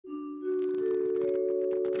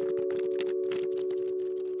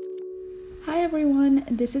Hi everyone,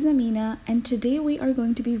 this is Amynah, and today we are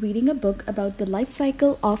going to be reading a book about the life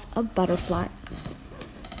cycle of a butterfly.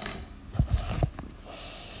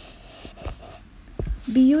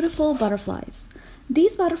 Beautiful butterflies.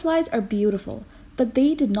 These butterflies are beautiful, but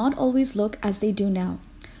they did not always look as they do now.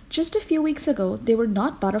 Just a few weeks ago, they were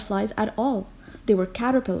not butterflies at all. They were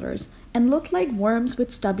caterpillars and looked like worms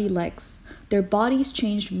with stubby legs. Their bodies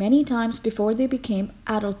changed many times before they became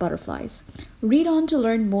adult butterflies. Read on to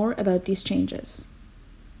learn more about these changes.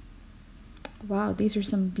 Wow, these are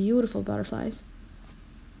some beautiful butterflies.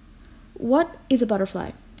 What is a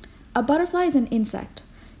butterfly? A butterfly is an insect.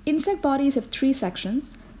 Insect bodies have three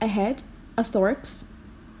sections: a head, a thorax,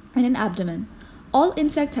 and an abdomen. All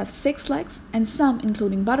insects have 6 legs, and some,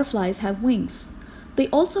 including butterflies, have wings. They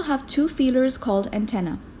also have 2 feelers called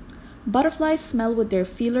antennae. Butterflies smell with their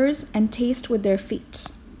feelers and taste with their feet.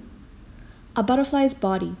 A butterfly's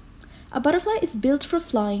body. A butterfly is built for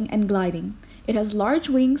flying and gliding. It has large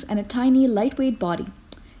wings and a tiny, lightweight body.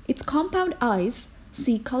 Its compound eyes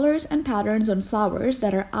see colors and patterns on flowers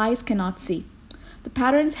that our eyes cannot see. The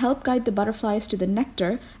patterns help guide the butterflies to the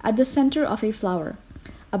nectar at the center of a flower.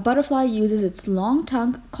 A butterfly uses its long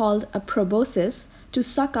tongue, called a proboscis, to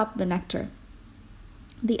suck up the nectar.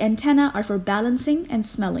 The antennae are for balancing and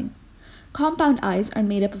smelling. Compound eyes are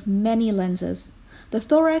made up of many lenses. The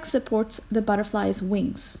thorax supports the butterfly's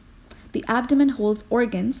wings. The abdomen holds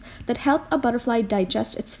organs that help a butterfly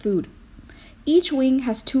digest its food. Each wing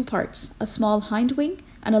has 2 parts, a small hind wing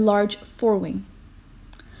and a large forewing.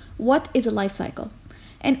 What is a life cycle?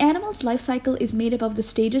 An animal's life cycle is made up of the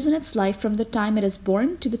stages in its life from the time it is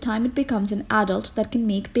born to the time it becomes an adult that can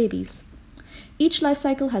make babies. Each life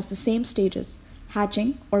cycle has the same stages: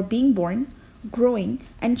 hatching or being born, growing,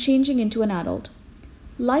 and changing into an adult.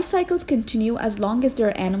 Life cycles continue as long as there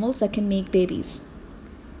are animals that can make babies.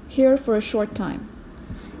 Here for a short time.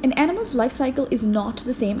 An animal's life cycle is not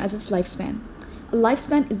the same as its lifespan. A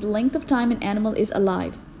lifespan is the length of time an animal is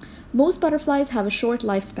alive. Most butterflies have a short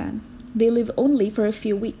lifespan. They live only for a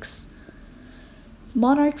few weeks.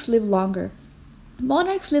 Monarchs live longer.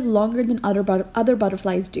 Monarchs live longer than other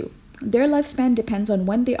butterflies do. Their lifespan depends on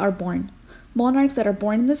when they are born. Monarchs that are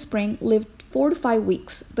born in the spring live 4 to 5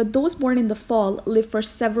 weeks, but those born in the fall live for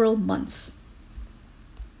several months.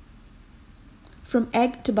 From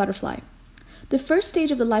egg to butterfly. The first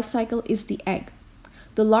stage of the life cycle is the egg.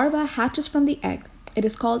 The larva hatches from the egg. It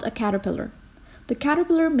is called a caterpillar. The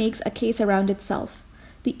caterpillar makes a case around itself.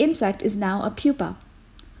 The insect is now a pupa.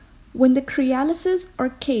 When the chrysalis or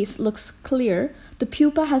case looks clear, the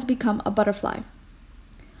pupa has become a butterfly.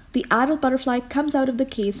 The adult butterfly comes out of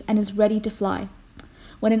the case and is ready to fly.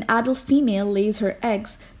 When an adult female lays her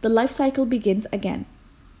eggs, the life cycle begins again.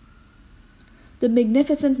 The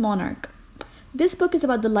magnificent monarch. This book is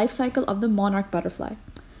about the life cycle of the monarch butterfly.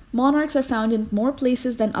 Monarchs are found in more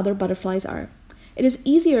places than other butterflies are. It is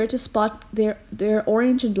easier to spot their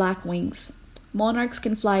orange and black wings. Monarchs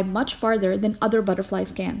can fly much farther than other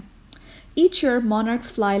butterflies can. Each year, monarchs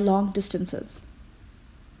fly long distances.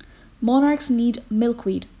 Monarchs need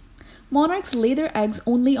milkweed. Monarchs lay their eggs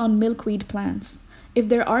only on milkweed plants. If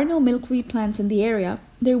there are no milkweed plants in the area,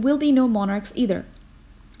 there will be no monarchs either,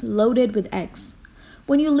 loaded with eggs.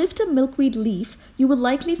 When you lift a milkweed leaf, you will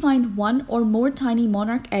likely find 1 or more tiny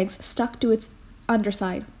monarch eggs stuck to its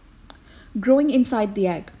underside, growing inside the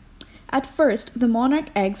egg. At first, the monarch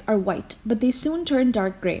eggs are white, but they soon turn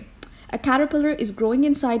dark gray. A caterpillar is growing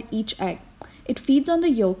inside each egg. It feeds on the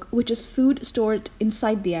yolk, which is food stored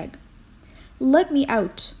inside the egg. Let me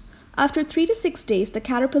out. After 3 to 6 days, the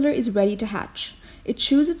caterpillar is ready to hatch. It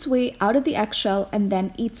chews its way out of the eggshell and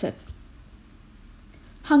then eats it.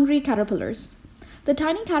 Hungry caterpillars. The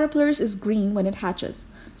tiny caterpillar is green when it hatches.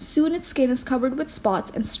 Soon its skin is covered with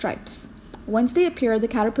spots and stripes. Once they appear, the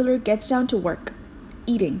caterpillar gets down to work,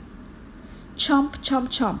 eating. Chomp, chomp,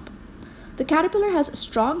 chomp. The caterpillar has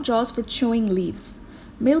strong jaws for chewing leaves.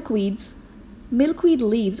 Milkweed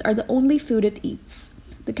leaves are the only food it eats.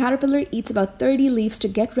 The caterpillar eats about 30 leaves to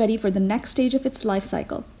get ready for the next stage of its life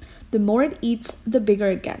cycle. The more it eats, the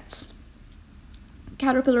bigger it gets.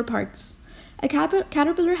 Caterpillar parts. A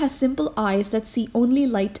caterpillar has simple eyes that see only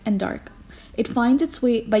light and dark. It finds its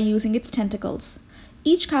way by using its tentacles.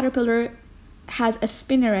 Each caterpillar has a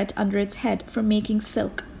spinneret under its head for making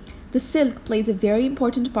silk. The silk plays a very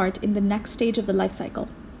important part in the next stage of the life cycle.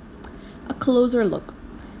 A closer look.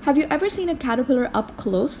 Have you ever seen a caterpillar up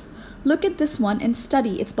close? Look at this one and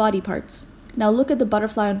study its body parts. Now look at the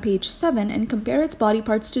butterfly on page 7 and compare its body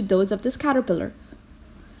parts to those of this caterpillar.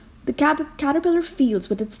 The caterpillar feels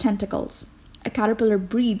with its tentacles. A caterpillar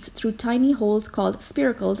breathes through tiny holes called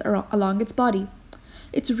spiracles along its body.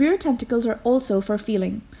 Its rear tentacles are also for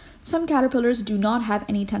feeling. Some caterpillars do not have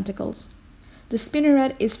any tentacles. The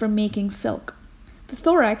spinneret is for making silk. The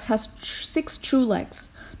thorax has 6 true legs,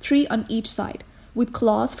 3 on each side, with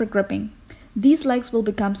claws for gripping. These legs will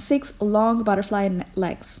become 6 long butterfly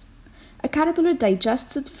legs. A caterpillar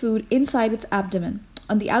digests its food inside its abdomen.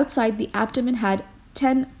 On the outside, the abdomen had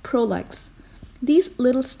 10 prolegs. These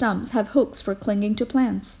little stumps have hooks for clinging to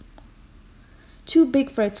plants. Too big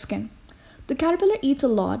for its skin. The caterpillar eats a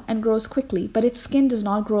lot and grows quickly, but its skin does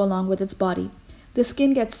not grow along with its body. The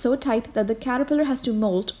skin gets so tight that the caterpillar has to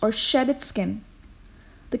molt or shed its skin.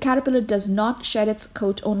 The caterpillar does not shed its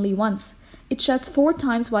coat only once. It sheds 4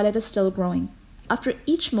 times while it is still growing. After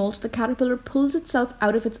each molt, the caterpillar pulls itself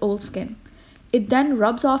out of its old skin. It then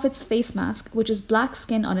rubs off its face mask, which is black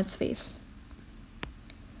skin on its face.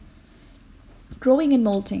 Growing and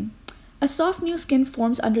molting. A soft new skin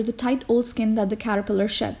forms under the tight old skin that the caterpillar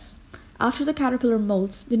sheds. After the caterpillar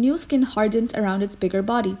molts, the new skin hardens around its bigger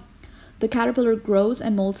body. The caterpillar grows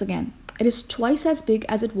and molts again. It is twice as big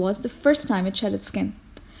as it was the first time it shed its skin.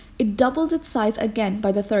 It doubles its size again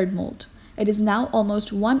by the 3rd molt. It is now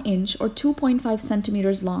almost 1 inch or 2.5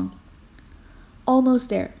 centimeters long. Almost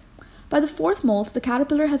there. By the 4th molt, the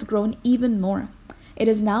caterpillar has grown even more. It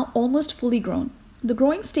is now almost fully grown. The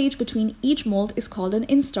growing stage between each molt is called an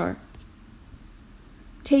instar.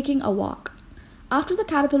 Taking a walk. After the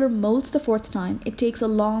caterpillar molts the 4th time, it takes a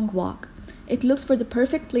long walk. It looks for the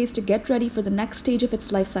perfect place to get ready for the next stage of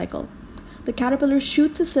its life cycle. The caterpillar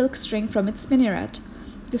shoots a silk string from its spinneret.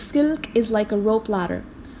 The silk is like a rope ladder.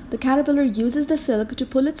 The caterpillar uses the silk to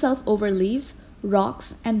pull itself over leaves,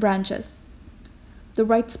 rocks, and branches. The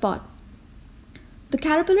right spot. The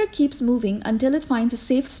caterpillar keeps moving until it finds a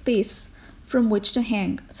safe space from which to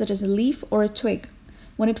hang, such as a leaf or a twig.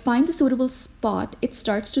 When it finds a suitable spot, it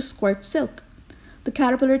starts to squirt silk. The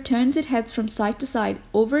caterpillar turns its head from side to side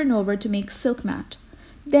over and over to make silk mat.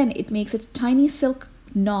 Then it makes its tiny silk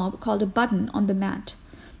knob called a button on the mat.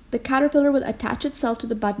 The caterpillar will attach itself to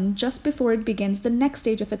the button just before it begins the next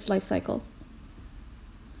stage of its life cycle.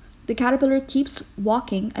 The caterpillar keeps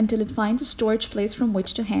walking until it finds a storage place from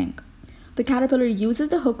which to hang. The caterpillar uses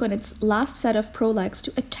the hook on its last set of prolegs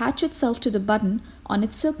to attach itself to the button on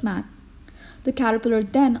its silk mat. The caterpillar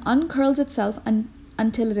then uncurls itself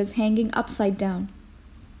until it is hanging upside down.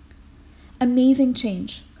 Amazing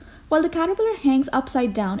change. While the caterpillar hangs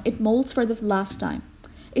upside down, it molts for the last time.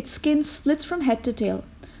 Its skin splits from head to tail.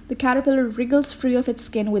 The caterpillar wriggles free of its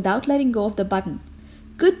skin without letting go of the button.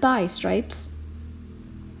 Goodbye, stripes.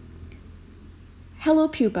 Hello,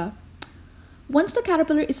 pupa. Once the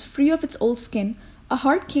caterpillar is free of its old skin, a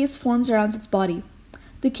hard case forms around its body.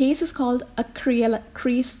 The case is called a the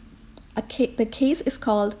case is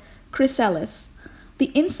called chrysalis.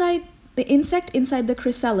 The insect inside the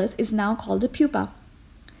chrysalis is now called a pupa.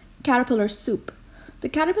 Caterpillar soup. The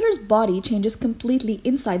caterpillar's body changes completely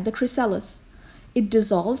inside the chrysalis. It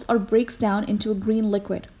dissolves or breaks down into a green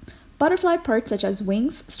liquid. Butterfly parts such as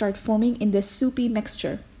wings start forming in this soupy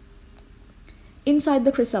mixture. Inside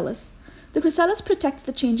the chrysalis. The chrysalis protects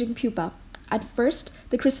the changing pupa. At first,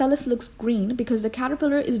 the chrysalis looks green because the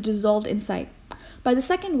caterpillar is dissolved inside. By the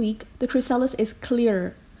 2nd week, the chrysalis is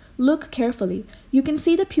clearer. Look carefully. You can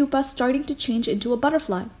see the pupa starting to change into a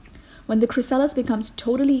butterfly. When the chrysalis becomes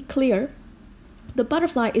totally clear, the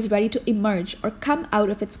butterfly is ready to emerge or come out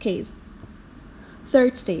of its case.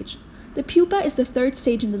 3rd stage. The pupa is the 3rd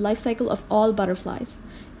stage in the life cycle of all butterflies.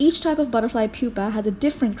 Each type of butterfly pupa has a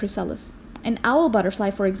different chrysalis. An owl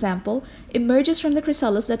butterfly, for example, emerges from the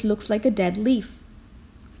chrysalis that looks like a dead leaf.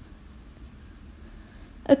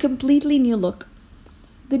 A completely new look.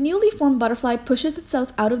 The newly formed butterfly pushes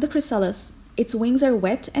itself out of the chrysalis. Its wings are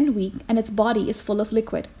wet and weak, and its body is full of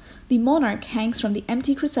liquid. The monarch hangs from the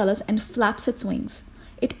empty chrysalis and flaps its wings.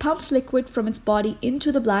 It pumps liquid from its body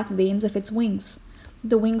into the black veins of its wings.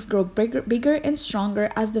 The wings grow bigger and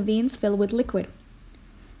stronger as the veins fill with liquid.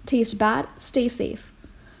 Taste bad, stay safe.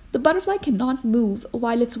 The butterfly cannot move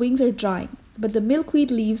while its wings are drying, but the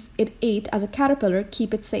milkweed leaves it ate as a caterpillar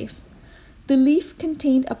keep it safe. The leaf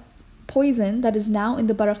contained a poison that is now in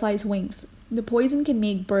the butterfly's wings. The poison can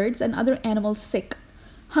make birds and other animals sick.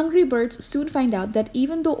 Hungry birds soon find out that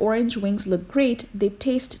even though orange wings look great, they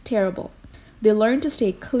taste terrible. They learn to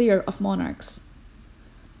stay clear of monarchs.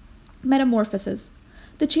 Metamorphosis.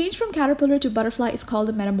 The change from caterpillar to butterfly is called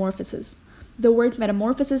a metamorphosis. The word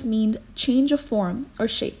metamorphosis means change of form or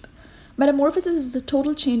shape. Metamorphosis is the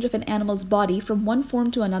total change of an animal's body from one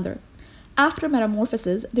form to another. After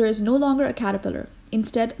metamorphosis, there is no longer a caterpillar.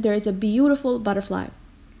 Instead, there is a beautiful butterfly.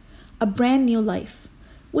 A brand new life.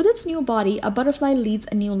 With its new body, a butterfly leads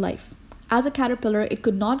a new life. As a caterpillar, it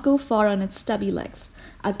could not go far on its stubby legs.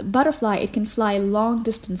 As a butterfly, it can fly long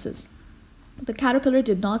distances. The caterpillar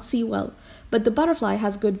did not see well, but the butterfly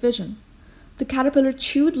has good vision. The caterpillar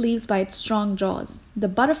chewed leaves by its strong jaws. The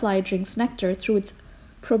butterfly drinks nectar through its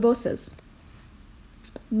proboscis.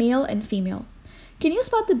 Male and female. Can you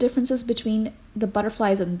spot the differences between the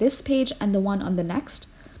butterflies on this page and the one on the next?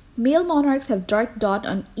 Male monarchs have dark dot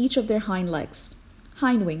on each of their hind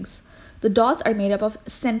wings. The dots are made up of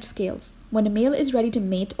scent scales. When a male is ready to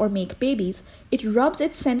mate or make babies, it rubs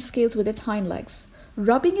its scent scales with its hind legs.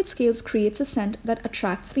 Rubbing its scales creates a scent that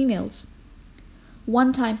attracts females.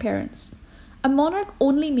 One-time parents. A monarch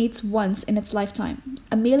only mates once in its lifetime.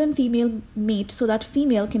 A male and female mate so that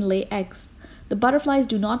female can lay eggs. The butterflies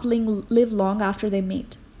do not live long after they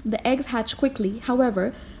mate. The eggs hatch quickly,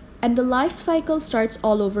 however, and the life cycle starts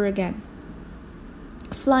all over again.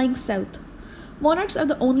 Flying south. Monarchs are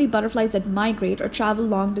the only butterflies that migrate or travel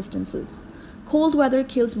long distances. Cold weather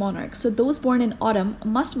kills monarchs, so those born in autumn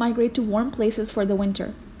must migrate to warm places for the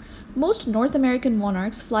winter. Most North American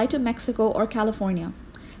monarchs fly to Mexico or California.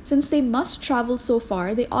 Since they must travel so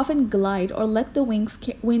far, they often glide or let the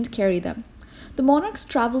wind carry them. The monarchs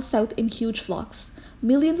travel south in huge flocks.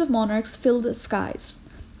 Millions of monarchs fill the skies.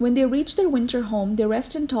 When they reach their winter home, they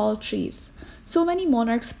rest in tall trees. So many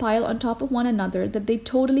monarchs pile on top of one another that they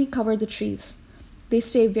totally cover the trees. They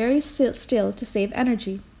stay very still to save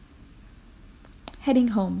energy. Heading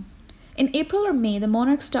home. In April or May, the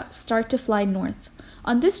monarchs start to fly north.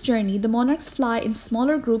 On this journey, the monarchs fly in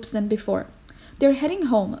smaller groups than before. They're heading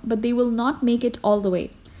home, but they will not make it all the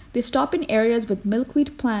way. They stop in areas with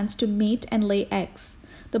milkweed plants to mate and lay eggs.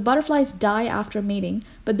 The butterflies die after mating,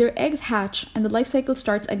 but their eggs hatch and the life cycle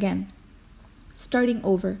starts again. Starting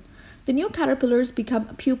over. The new caterpillars become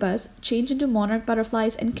pupas, change into monarch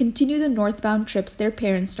butterflies, and continue the northbound trips their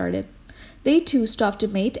parents started. They too stop to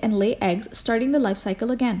mate and lay eggs, starting the life cycle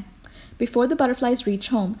again. Before the butterflies reach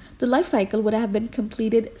home, the life cycle would have been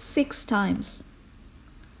completed 6 times.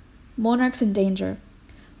 Monarchs in danger.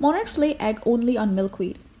 Monarchs lay egg only on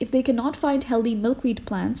milkweed. If they cannot find healthy milkweed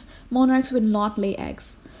plants, monarchs will not lay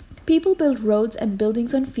eggs. People build roads and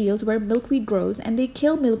buildings on fields where milkweed grows, and they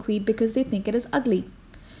kill milkweed because they think it is ugly.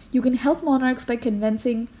 You can help monarchs by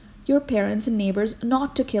convincing your parents and neighbors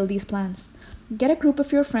not to kill these plants. Get a group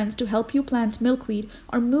of your friends to help you plant milkweed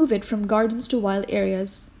or move it from gardens to wild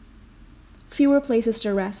areas. Fewer places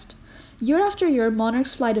to rest. Year after year,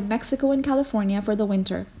 monarchs fly to Mexico and California for the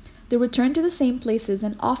winter. They return to the same places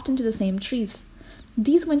and often to the same trees.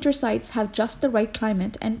 These winter sites have just the right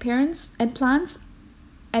climate and plants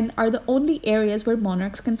and are the only areas where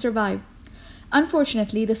monarchs can survive.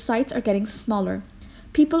 Unfortunately, the sites are getting smaller.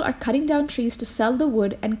 People are cutting down trees to sell the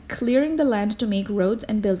wood and clearing the land to make roads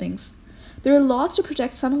and buildings. There are laws to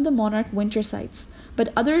protect some of the monarch winter sites,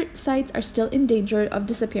 but other sites are still in danger of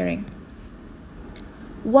disappearing.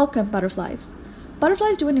 Welcome butterflies.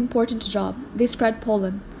 Butterflies do an important job. They spread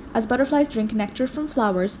pollen. As butterflies drink nectar from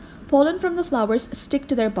flowers, pollen from the flowers stick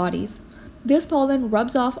to their bodies. This pollen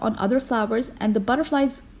rubs off on other flowers and the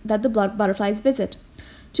butterflies visit.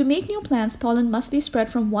 To make new plants, pollen must be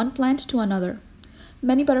spread from one plant to another.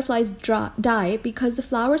 Many butterflies die because the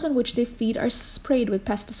flowers on which they feed are sprayed with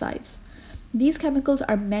pesticides. These chemicals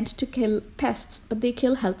are meant to kill pests, but they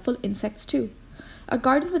kill helpful insects too. A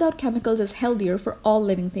garden without chemicals is healthier for all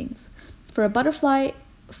living things. For a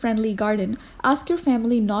butterfly-friendly garden, ask your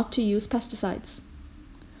family not to use pesticides.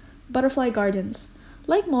 Butterfly gardens.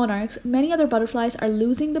 Like monarchs, many other butterflies are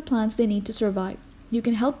losing the plants they need to survive. You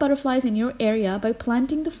can help butterflies in your area by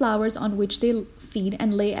planting the flowers on which they feed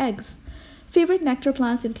and lay eggs. Favorite nectar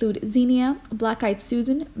plants include zinnia, black-eyed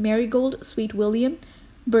Susan, marigold, sweet William,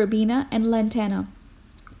 verbena, and lantana.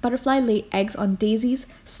 Butterflies lay eggs on daisies,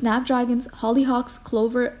 snapdragons, hollyhocks,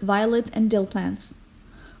 clover, violets, and dill plants.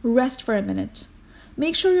 Rest for a minute.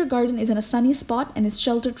 Make sure your garden is in a sunny spot and is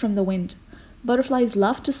sheltered from the wind. Butterflies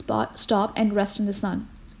love to stop and rest in the sun.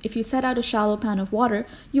 If you set out a shallow pan of water,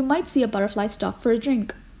 you might see a butterfly stop for a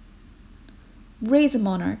drink. Raise a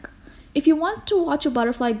monarch. If you want to watch a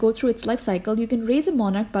butterfly go through its life cycle, you can raise a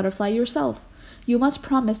monarch butterfly yourself. You must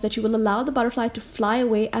promise that you will allow the butterfly to fly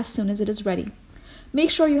away as soon as it is ready. Make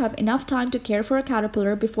sure you have enough time to care for a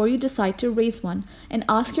caterpillar before you decide to raise one, and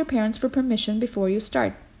ask your parents for permission before you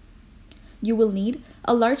start. You will need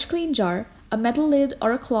a large clean jar, a metal lid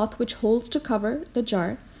or a cloth which holds to cover the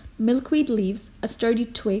jar, milkweed leaves, a sturdy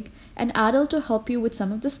twig, an adult to help you with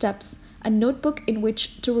some of the steps, a notebook in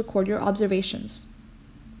which to record your observations.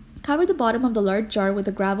 Cover the bottom of the large jar with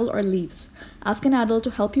the gravel or leaves. Ask an adult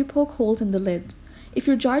to help you poke holes in the lid. If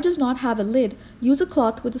your jar does not have a lid, use a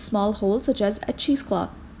cloth with a small hole such as a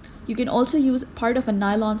cheesecloth. You can also use part of a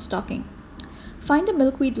nylon stocking. Find a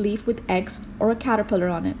milkweed leaf with eggs or a caterpillar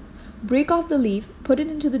on it. Break off the leaf, put it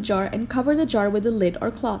into the jar, and cover the jar with a lid or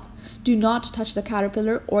cloth. Do not touch the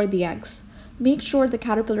caterpillar or the eggs. Make sure the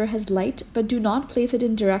caterpillar has light, but do not place it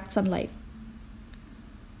in direct sunlight.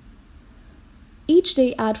 Each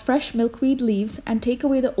day add fresh milkweed leaves and take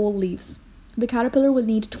away the old leaves. The caterpillar will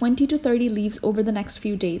need 20 to 30 leaves over the next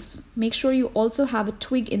few days. Make sure you also have a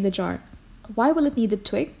twig in the jar. Why will it need the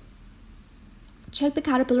twig? Check the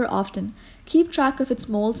caterpillar often. Keep track of its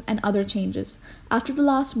molds and other changes. After the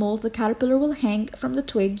last mold, the caterpillar will hang from the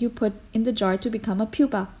twig you put in the jar to become a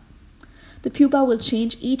pupa. The pupa will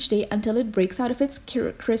change each day until it breaks out of its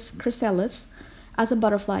chrysalis as a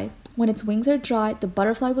butterfly. When its wings are dry, the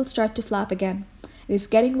butterfly will start to flap again. It is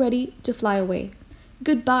getting ready to fly away.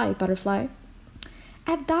 Goodbye, butterfly.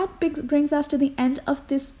 And that brings us to the end of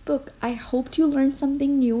this book. I hoped you learned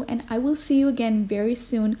something new, and I will see you again very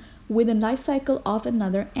soon with the life cycle of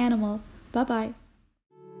another animal. Bye-bye.